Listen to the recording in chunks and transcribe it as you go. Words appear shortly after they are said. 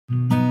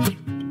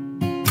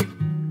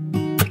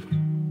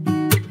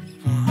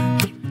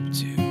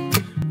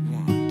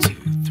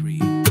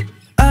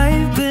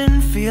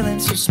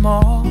so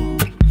small.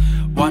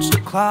 Watch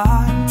the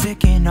clock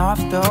ticking off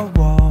the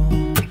wall.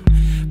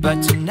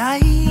 But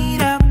tonight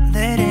I'm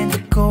letting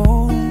it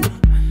go.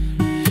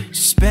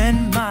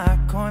 Spend my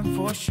coin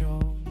for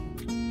sure.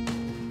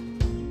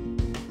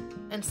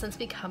 And since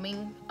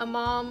becoming a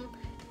mom,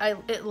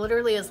 it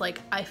literally is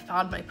like I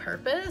found my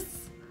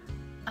purpose.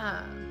 Hey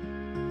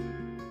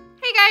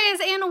guys,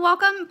 and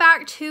welcome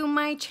back to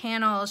my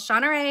channel,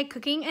 Shawna Ray,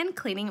 Cooking and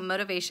Cleaning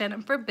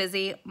Motivation for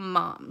Busy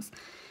Moms.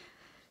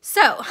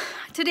 So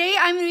today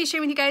I'm going to be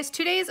sharing with you guys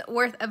 2 days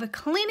worth of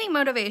cleaning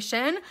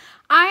motivation.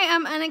 I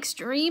am an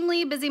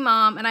extremely busy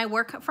mom and I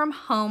work from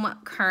home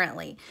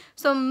currently.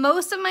 So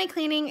most of my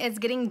cleaning is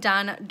getting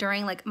done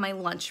during like my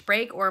lunch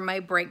break or my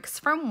breaks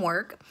from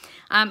work.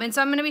 And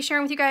so I'm going to be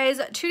sharing with you guys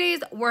 2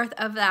 days worth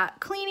of that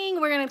cleaning.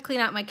 We're going to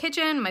clean out my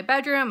kitchen, my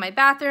bedroom, my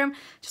bathroom,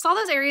 just all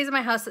those areas of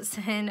my house that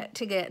tend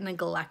to get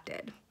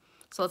neglected.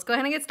 So let's go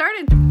ahead and get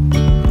started.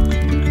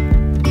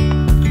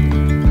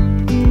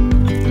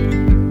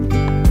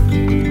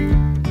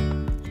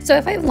 So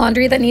if I have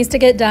laundry that needs to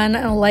get done,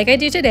 like I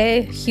do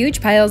today,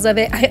 huge piles of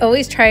it, I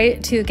always try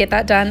to get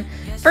that done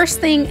first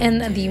thing in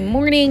the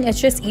morning. It's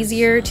just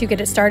easier to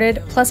get it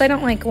started. Plus, I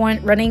don't like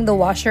running the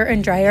washer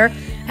and dryer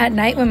at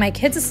night when my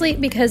kid's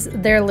asleep because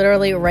they're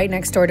literally right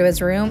next door to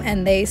his room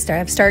and they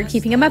have started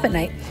keeping him up at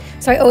night.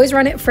 So I always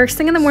run it first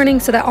thing in the morning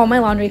so that all my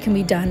laundry can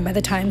be done by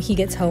the time he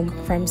gets home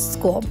from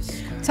school.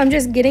 So I'm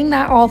just getting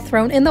that all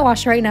thrown in the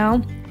washer right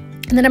now.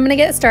 And then I'm going to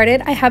get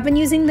started. I have been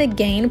using the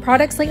Gain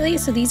products lately.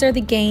 So these are the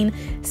Gain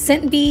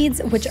scent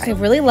beads, which I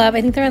really love.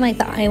 I think they're in like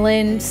the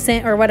island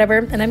scent or whatever.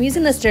 And I'm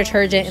using this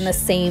detergent in the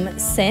same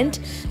scent,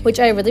 which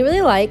I really,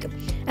 really like.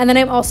 And then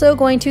I'm also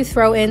going to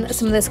throw in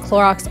some of this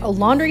Clorox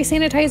laundry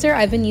sanitizer.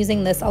 I've been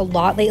using this a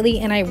lot lately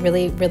and I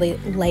really, really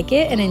like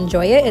it and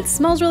enjoy it. It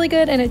smells really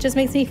good and it just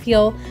makes me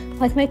feel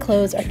like my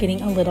clothes are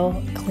getting a little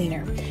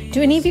cleaner.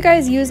 Do any of you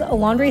guys use a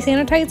laundry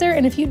sanitizer?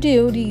 And if you do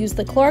you use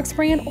the Clorox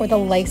brand or the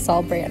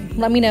Lysol brand?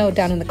 Let me know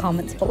down in the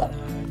comments below.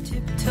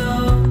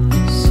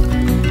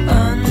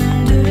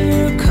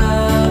 Undercover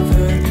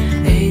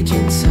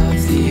agents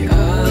of the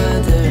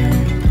other,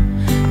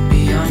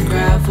 beyond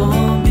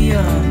gravel,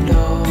 beyond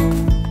all.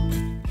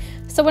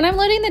 So when I'm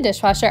loading the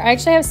dishwasher, I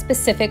actually have a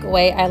specific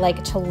way I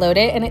like to load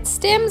it, and it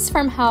stems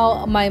from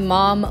how my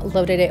mom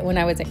loaded it when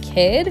I was a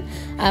kid.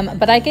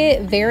 But I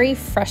get very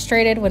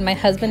frustrated when my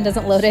husband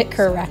doesn't load it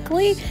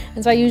correctly,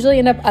 and so I usually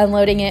end up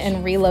unloading it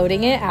and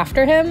reloading it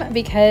after him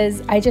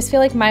because I just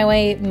feel like my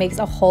way makes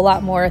a whole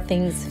lot more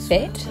things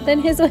fit than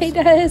his way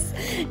does.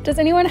 Does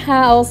anyone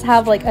else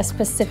have like a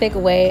specific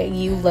way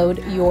you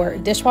load your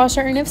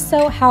dishwasher, and if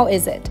so, how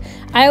is it?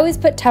 I always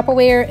put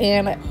Tupperware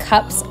and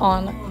cups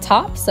on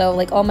top, so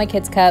like all my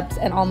kids' cups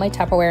and all my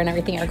Tupperware and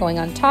everything are going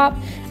on top,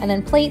 and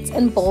then plates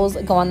and bowls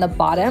go on the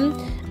bottom.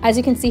 As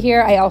you can see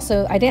here, I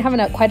didn't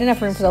have quite enough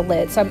room for the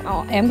lid, so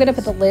I am going to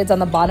put the lids on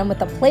the bottom with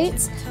the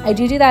plates. I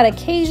do that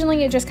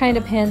occasionally. It just kind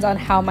of depends on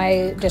how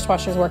my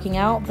dishwasher is working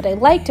out, but I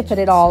like to put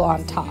it all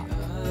on top.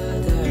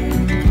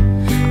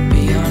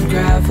 Beyond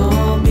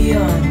gravel,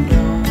 beyond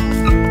all.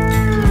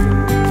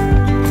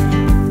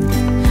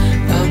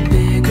 A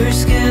bigger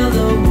scale,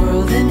 the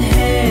world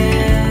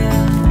inhales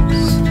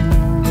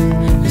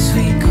as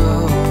we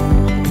go.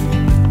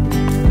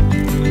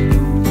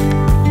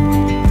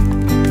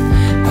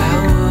 I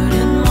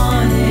wouldn't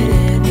want it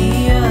any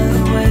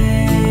other way,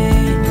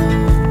 no.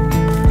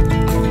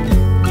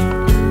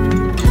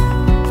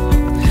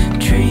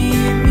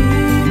 Dreamy,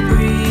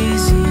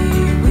 breezy,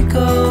 we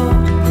go.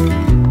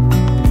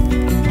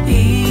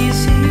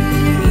 Easy,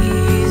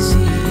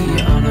 easy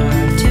on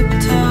our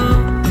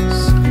tiptoes.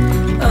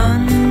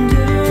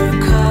 Undercover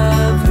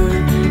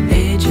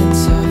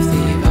agents of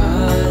the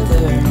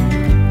other,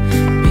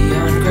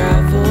 beyond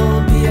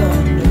gravel,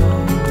 beyond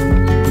all.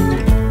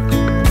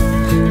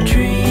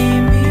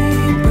 Dreamy,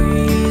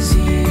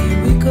 breezy,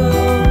 we go.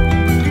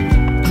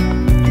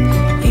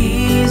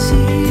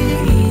 Easy,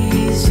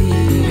 easy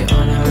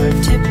on our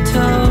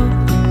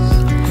tiptoes.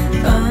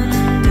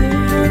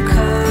 Undercover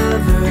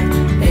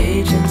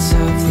agents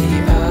of the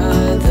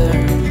other,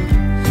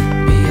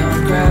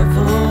 beyond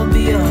gravel,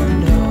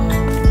 beyond all.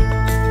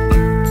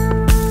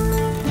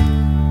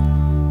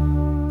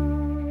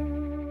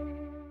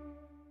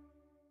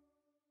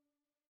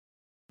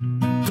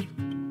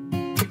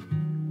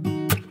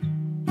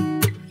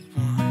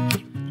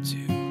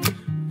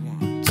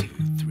 One, two,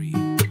 three.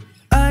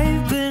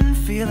 I've been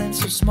feeling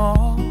so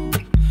small.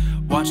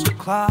 Watch the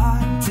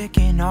clock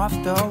ticking off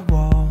the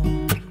wall.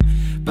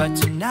 But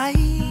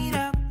tonight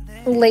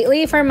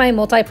Lately for my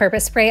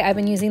multi-purpose spray, I've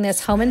been using this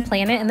Home and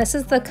Planet, and this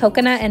is the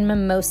coconut and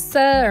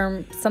mimosa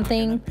or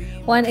something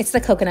one. It's the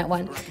coconut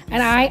one,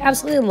 and I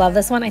absolutely love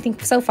this one. I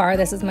think so far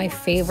this is my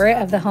favorite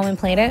of the Home and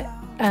Planet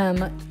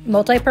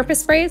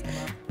multi-purpose sprays.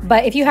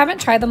 But if you haven't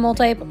tried the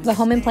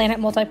Home and Planet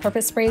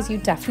multi-purpose sprays, you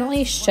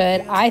definitely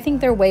should. I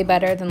think they're way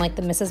better than like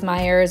the Mrs.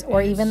 Meyer's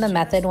or even the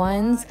Method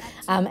ones,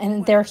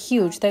 and they're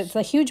huge. It's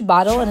a huge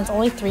bottle, and it's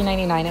only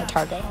 $3.99 at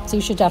Target, so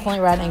you should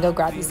definitely run and go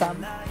grab you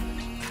some.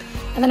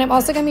 And then I'm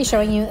also going to be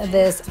showing you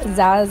this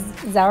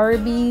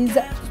Zaxby's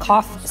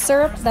cough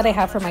syrup that I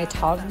have for my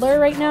toddler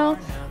right now.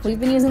 We've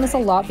been using this a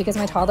lot because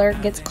my toddler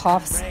gets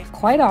coughs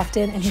quite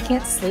often and he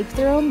can't sleep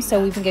through them,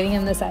 so we've been giving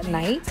him this at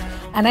night.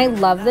 And I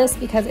love this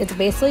because it's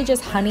basically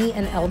just honey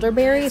and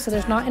elderberry, so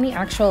there's not any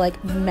actual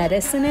like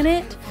medicine in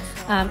it.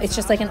 It's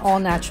just like an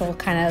all-natural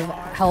kind of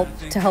help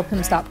to help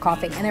him stop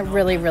coughing, and it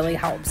really, really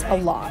helps a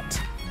lot.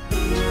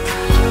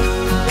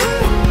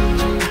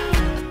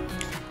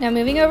 Now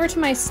moving over to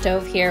my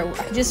stove here,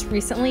 I just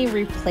recently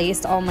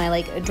replaced all my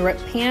like drip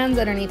pans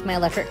underneath my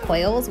electric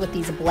coils with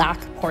these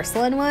black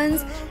porcelain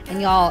ones. And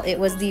y'all, it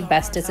was the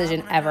best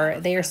decision ever.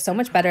 They are so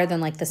much better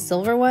than like the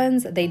silver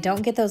ones. They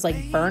don't get those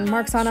like burn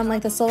marks on them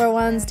like the silver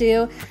ones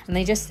do. And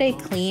they just stay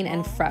clean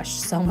and fresh,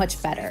 so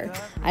much better.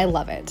 I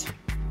love it.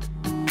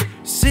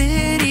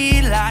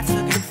 City lights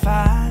looking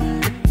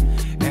fine,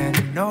 and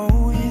I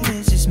know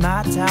this is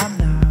my time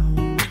now.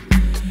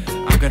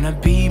 I'm gonna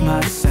be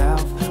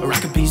myself, or I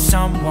could be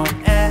someone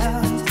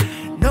else.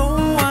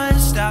 No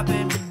one's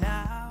stopping me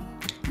now.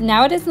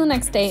 Now it is the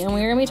next day and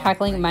we're gonna be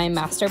tackling my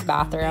master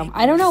bathroom.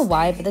 I don't know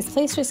why, but this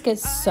place just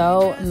gets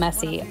so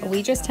messy.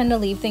 We just tend to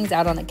leave things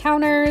out on the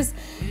counters,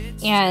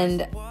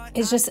 and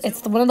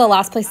it's one of the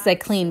last places I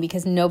clean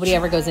because nobody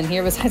ever goes in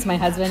here besides my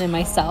husband and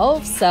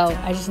myself. So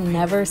I just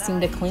never seem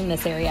to clean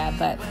this area,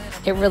 but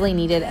it really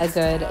needed a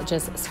good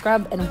just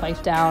scrub and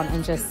wipe down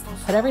and just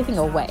put everything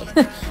away.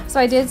 So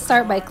I did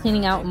start by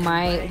cleaning out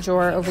my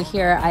drawer over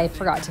here. I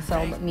forgot to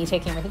film me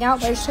taking everything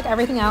out, but I just took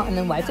everything out and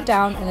then wiped it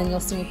down, and then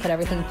you'll see me put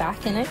everything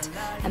back in it.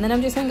 And then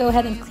I'm just gonna go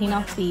ahead and clean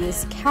off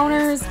these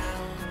counters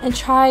and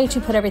try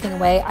to put everything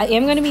away. I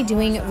am going to be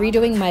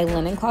redoing my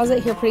linen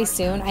closet here pretty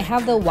soon. I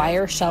have the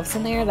wire shelves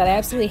in there that I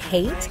absolutely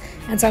hate,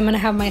 and so I'm going to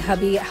have my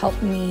hubby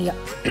help me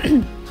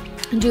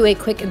do a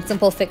quick and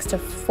simple fix to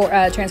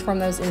transform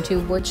those into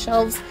wood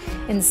shelves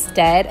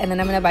instead. And then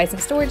I'm going to buy some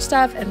storage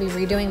stuff and be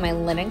redoing my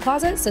linen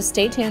closet, so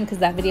stay tuned because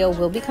that video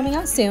will be coming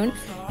out soon.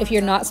 If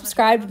you're not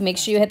subscribed, make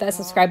sure you hit that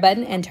subscribe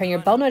button and turn your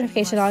bell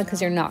notification on because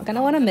you're not going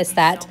to want to miss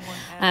that.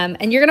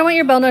 And you're going to want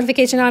your bell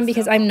notification on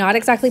because I'm not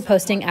exactly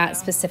posting at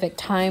specific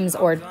times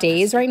or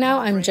days right now.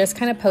 I'm just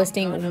kind of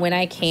posting when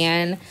I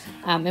can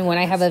and when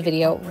I have a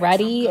video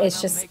ready.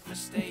 It's just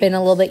been a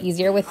little bit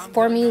easier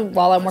for me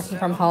while I'm working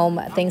from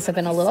home. Things have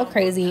been a little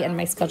crazy and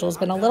my schedule's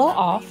been a little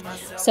off.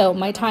 So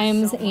my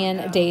times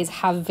and days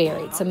have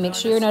varied. So make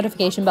sure your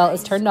notification bell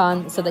is turned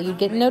on so that you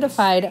get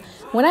notified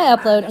when I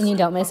upload and you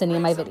don't miss any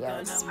of my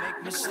videos.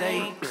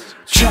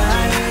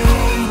 Try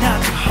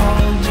not to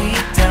hold me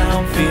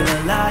down, feel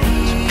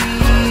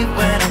alive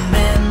when I'm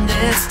in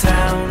this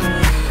town.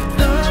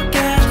 Look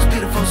at those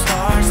beautiful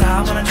stars,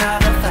 I wanna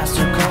drive a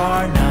faster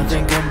car.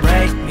 Nothing can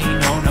break me,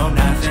 no,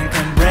 nothing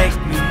can break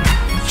me.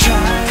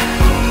 Try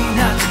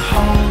not to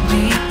hold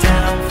me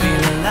down,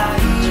 feel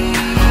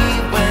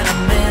alive when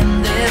I'm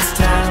in this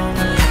town.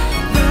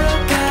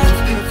 Look at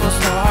those beautiful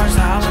stars,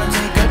 I wanna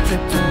take a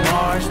trip to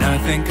Mars.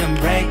 Nothing can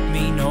break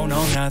me, no,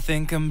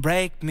 nothing can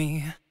break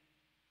me.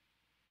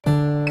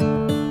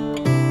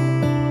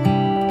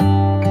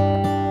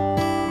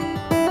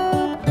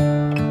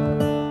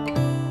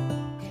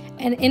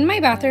 And in my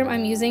bathroom,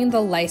 I'm using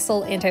the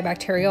Lysol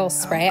antibacterial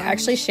spray. I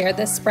actually shared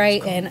this spray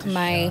in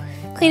my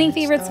cleaning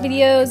favorites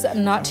videos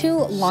not too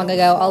long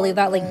ago. I'll leave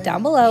that link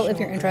down below if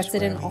you're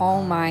interested in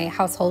all my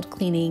household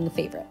cleaning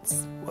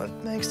favorites. What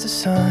makes the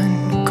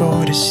sun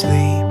go to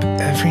sleep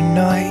every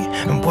night,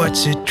 and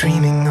what's it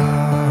dreaming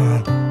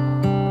of?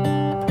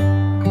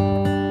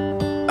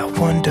 I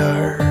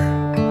wonder.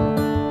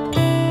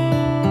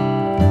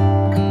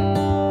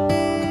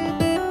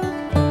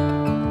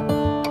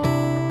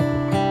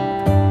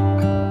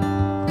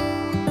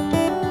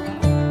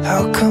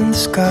 How come the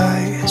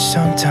sky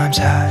sometimes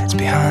hides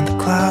behind the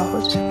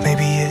clouds?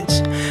 Maybe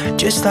it's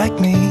just like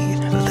me,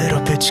 a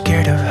little bit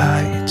scared of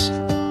heights.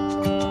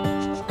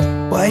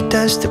 Why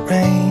does the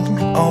rain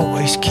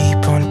always keep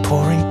on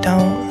pouring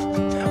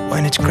down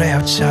when it's gray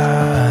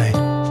outside?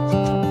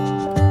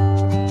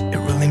 It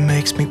really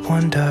makes me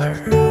wonder.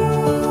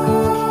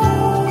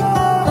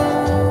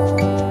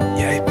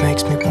 Yeah, it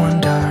makes me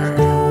wonder.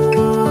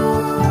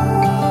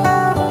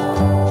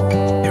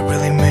 It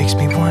really makes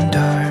me wonder.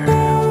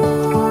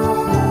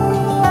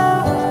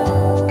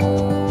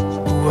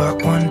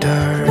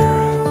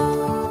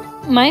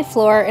 My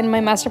floor in my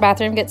master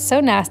bathroom gets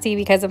so nasty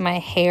because of my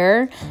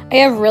hair. I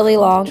have really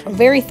long,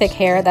 very thick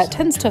hair that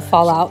tends to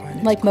fall out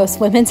like most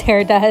women's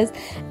hair does.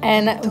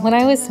 And when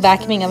I was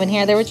vacuuming up in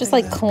here, there were just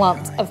like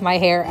clumps of my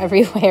hair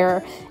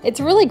everywhere. It's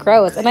really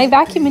gross. And I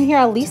vacuum in here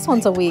at least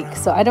once a week.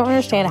 So I don't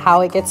understand how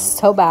it gets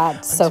so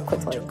bad so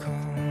quickly.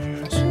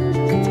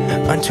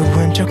 Until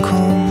winter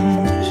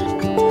comes,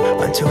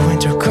 until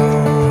winter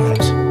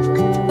comes.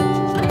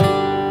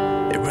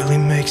 It really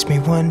makes me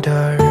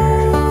wonder.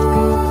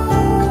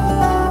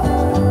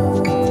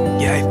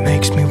 Yeah, it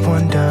makes me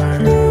wonder.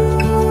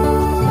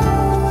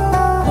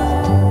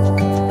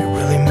 It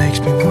really makes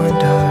me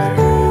wonder.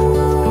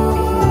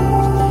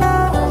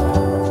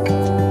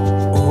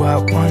 Oh, I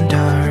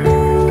wonder.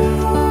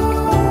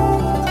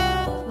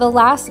 The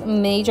last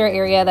major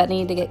area that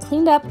needed to get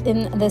cleaned up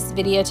in this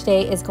video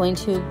today is going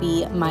to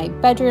be my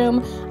bedroom.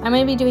 I'm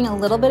going to be doing a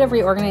little bit of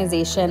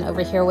reorganization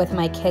over here with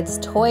my kids'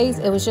 toys.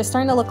 It was just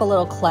starting to look a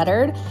little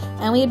cluttered,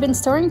 and we had been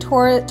storing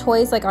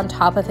toys like on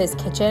top of his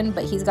kitchen,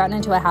 but he's gotten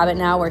into a habit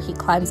now where he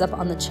climbs up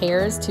on the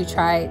chairs to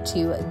try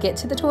to get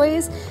to the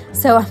toys.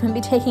 So I'm going to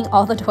be taking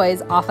all the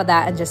toys off of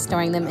that and just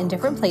storing them in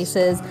different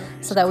places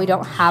so that we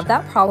don't have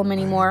that problem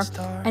anymore,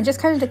 and just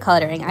kind of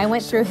decluttering. I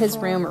went through his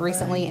room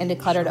recently and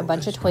decluttered a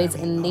bunch of toys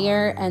in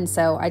there, and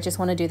so I just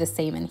want to do the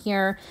same in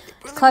here.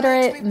 Clutter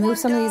it, move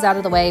some of these out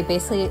of the way.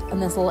 Basically in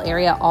this little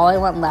area, all I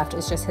want left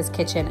is just his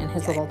kitchen and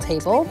his little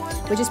table,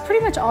 which is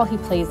pretty much all he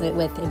plays it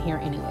with in here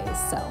anyways.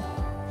 So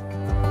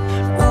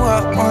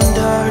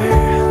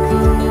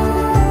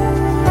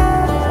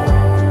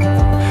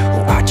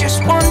I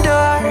just wonder.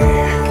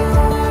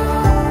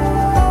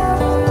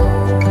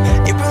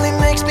 It really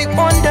makes me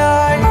wonder.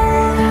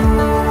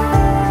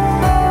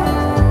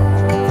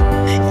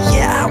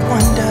 Yeah, I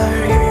wonder.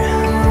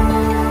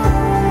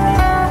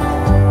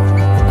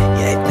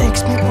 Yeah, it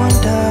makes me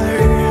wonder.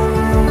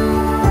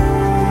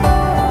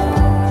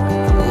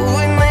 Ooh,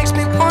 it makes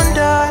me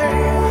wonder.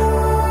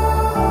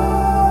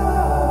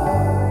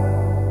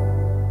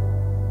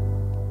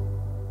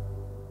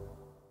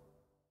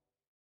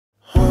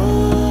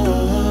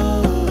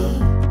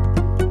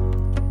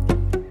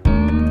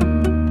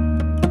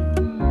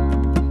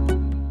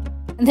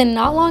 And then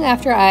not long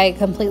after I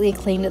completely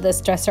cleaned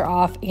this dresser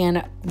off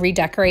and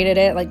redecorated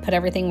it, like put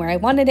everything where I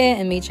wanted it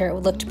and made sure it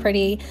looked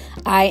pretty,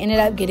 I ended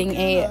up getting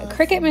a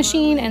Cricut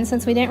machine. And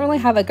since we didn't really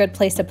have a good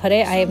place to put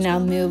it, I have now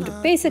moved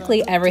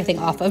basically everything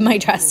off of my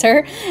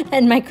dresser,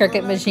 and my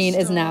Cricut machine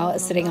is now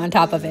sitting on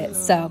top of it.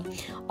 So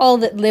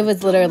it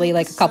was literally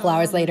like a couple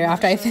hours later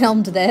after I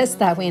filmed this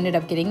that we ended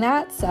up getting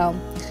that. So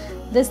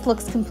this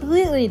looks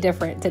completely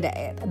different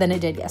today than it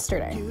did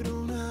yesterday.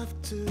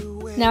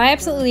 Now, I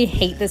absolutely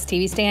hate this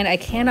TV stand. I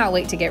cannot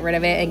wait to get rid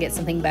of it and get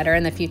something better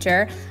in the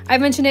future. I've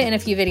mentioned it in a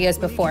few videos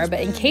before, but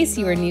in case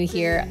you are new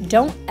here,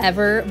 don't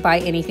ever buy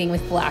anything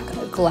with black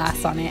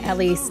glass on it. At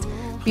least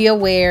be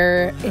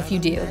aware if you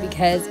do,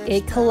 because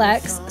it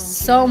collects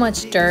so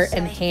much dirt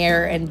and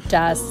hair and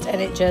dust, and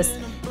it just,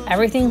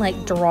 everything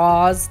like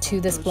draws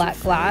to this black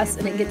glass,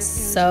 and it gets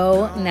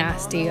so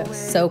nasty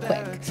so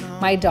quick.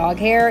 My dog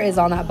hair is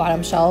on that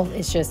bottom shelf.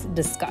 It's just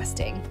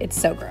disgusting. It's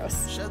so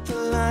gross. Shut the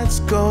lights,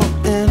 go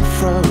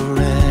infrared.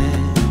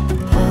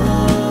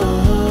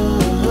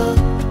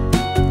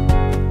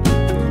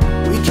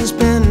 We can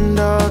spend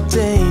all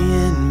day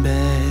in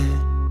bed.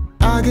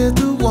 I get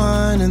the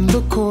wine and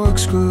the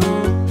corkscrew.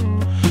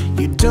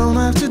 You don't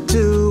have to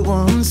do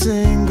one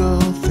single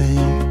thing.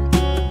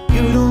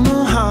 You don't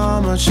know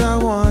how much I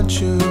want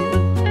you.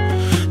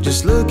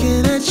 Just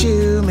looking at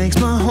you makes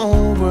my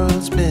whole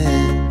world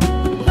spin.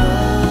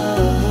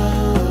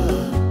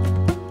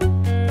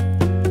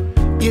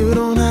 You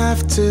don't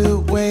have to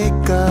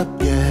wake up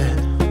yet.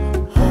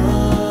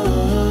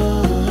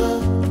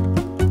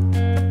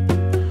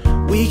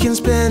 We can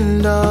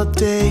spend all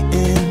day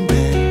in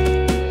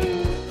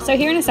bed. So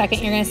here in a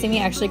second, you're going to see me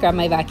actually grab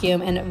my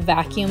vacuum and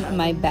vacuum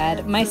my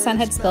bed. My son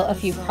had spilled a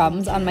few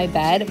crumbs on my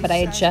bed, but I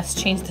had just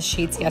changed the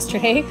sheets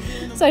yesterday,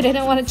 so I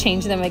didn't want to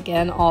change them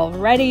again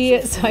already.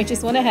 So I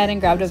just went ahead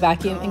and grabbed a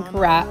vacuum and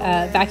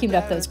vacuumed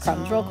up those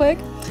crumbs real quick,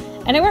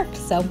 and it worked.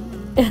 So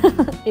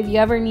if you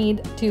ever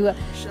need to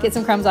get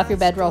some crumbs off your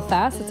bed real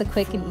fast, it's a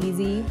quick and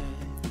easy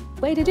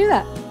way to do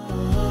that.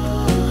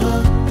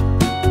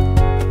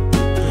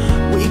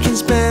 We can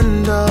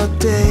spend all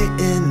day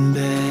in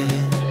bed.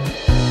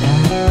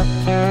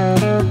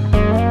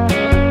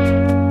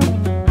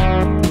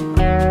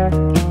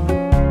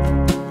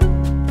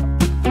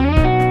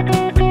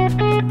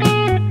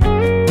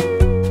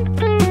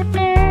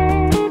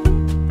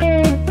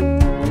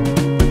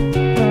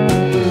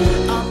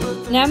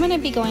 Now I'm going to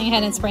be going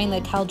ahead and spraying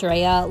the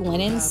Caldrea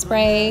linen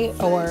spray,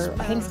 or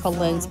I think it's called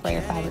linen spray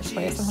or fabric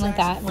spray or something like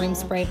that, room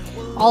spray,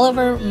 all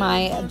over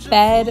my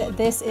bed.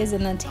 This is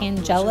in the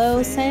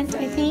Tangelo scent,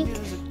 I think,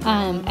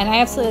 and I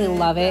absolutely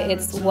love it.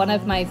 It's one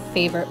of my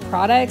favorite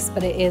products,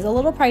 but it is a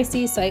little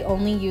pricey, so I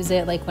only use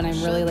it like when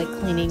I'm really like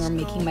cleaning or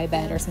making my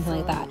bed or something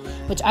like that,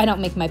 which I don't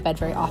make my bed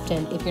very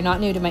often. If you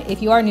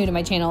are new to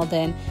my channel,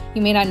 then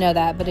you may not know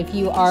that, but if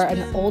you are an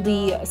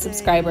oldie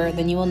subscriber,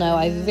 then you will know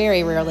I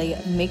very rarely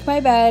make my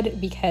bed,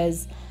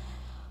 because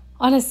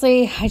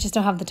honestly, I just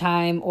don't have the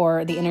time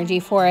or the energy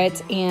for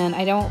it, and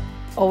I don't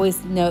always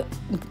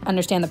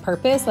understand the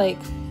purpose. Like,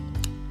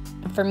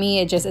 for me,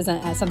 it just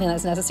isn't something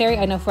that's necessary.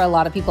 I know for a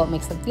lot of people it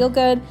makes them feel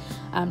good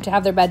to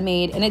have their bed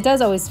made, and it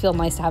does always feel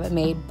nice to have it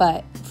made,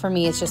 but for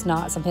me it's just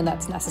not something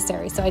that's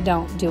necessary, so I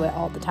don't do it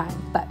all the time.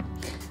 But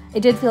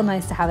it did feel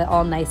nice to have it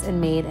all nice and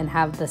made and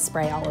have the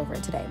spray all over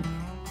it today.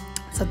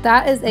 So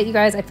that is it, you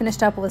guys. I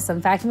finished up with some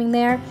vacuuming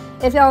there.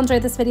 If y'all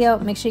enjoyed this video,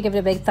 make sure you give it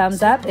a big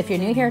thumbs up. If you're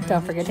new here,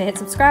 don't forget to hit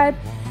subscribe.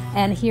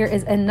 And here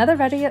is another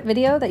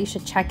video that you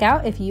should check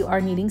out if you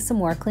are needing some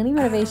more cleaning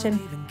motivation.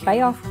 Bye,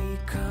 y'all.